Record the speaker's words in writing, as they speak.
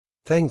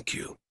Thank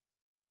you.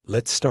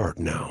 Let's start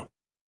now.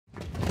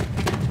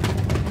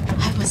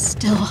 I was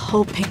still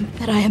hoping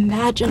that I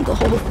imagined the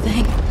whole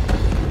thing.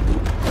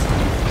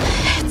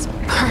 It's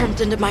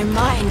burned into my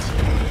mind.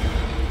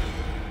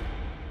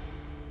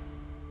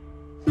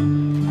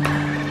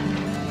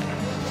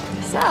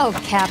 So,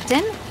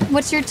 Captain,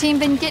 what's your team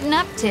been getting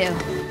up to?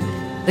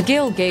 The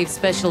Guild gave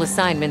special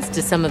assignments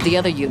to some of the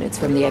other units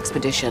from the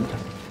expedition,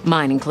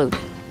 mine included.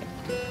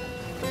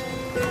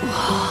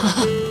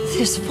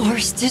 This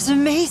forest is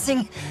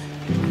amazing.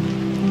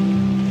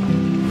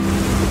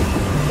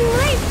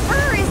 My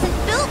fur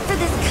isn't built for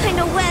this kind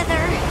of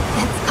weather.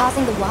 It's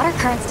causing the water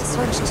currents to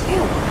surge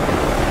too.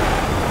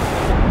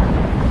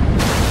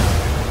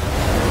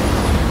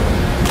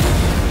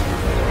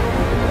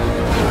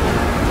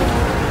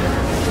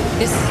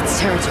 This is its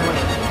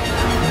territory.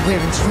 We're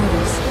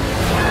intruders.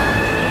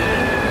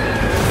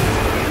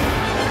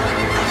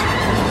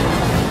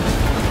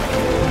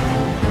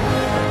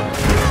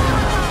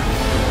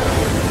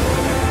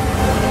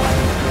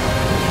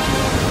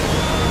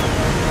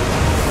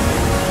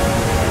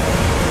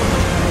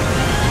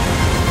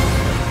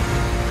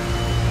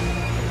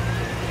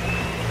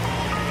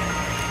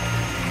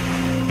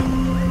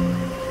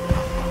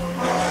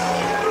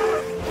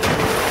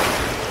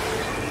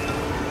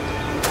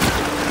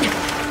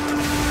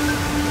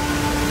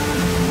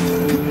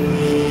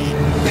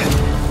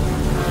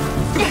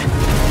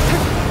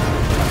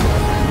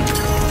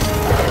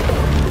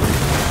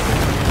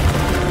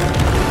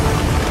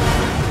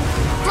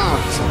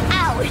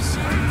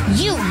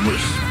 You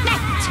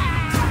respect!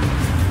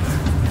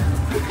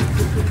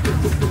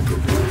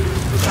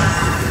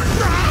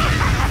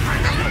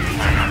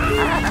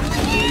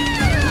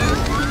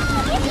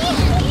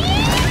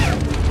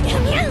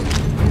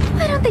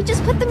 Why don't they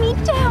just put the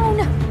meat down?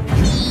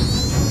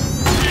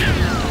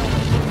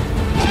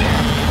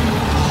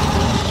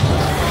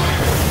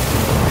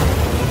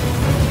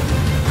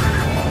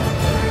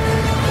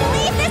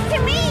 Leave this to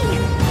me!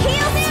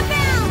 Heels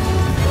inbound!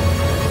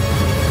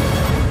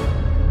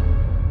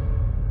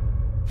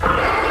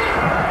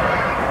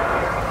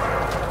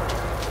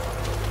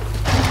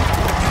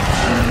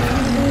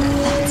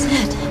 That's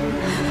it.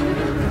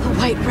 The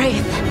White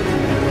Wraith.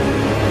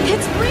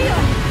 It's real!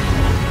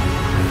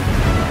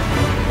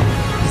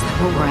 Is that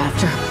what we're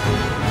after?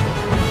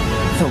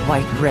 The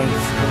White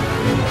Wraith.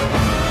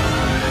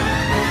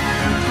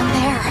 Down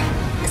there.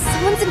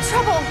 Someone's in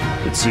trouble.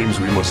 It seems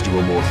we must do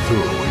a more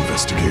thorough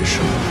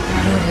investigation.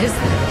 What is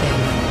that thing?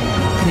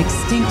 An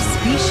extinct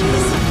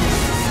species.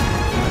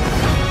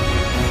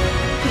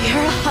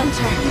 You're a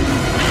hunter.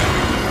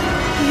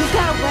 You've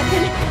got a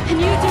weapon, and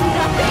you do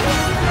nothing?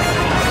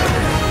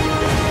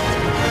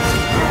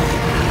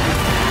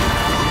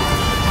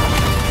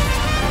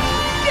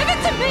 Give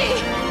it to me,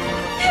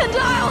 and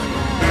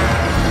I'll...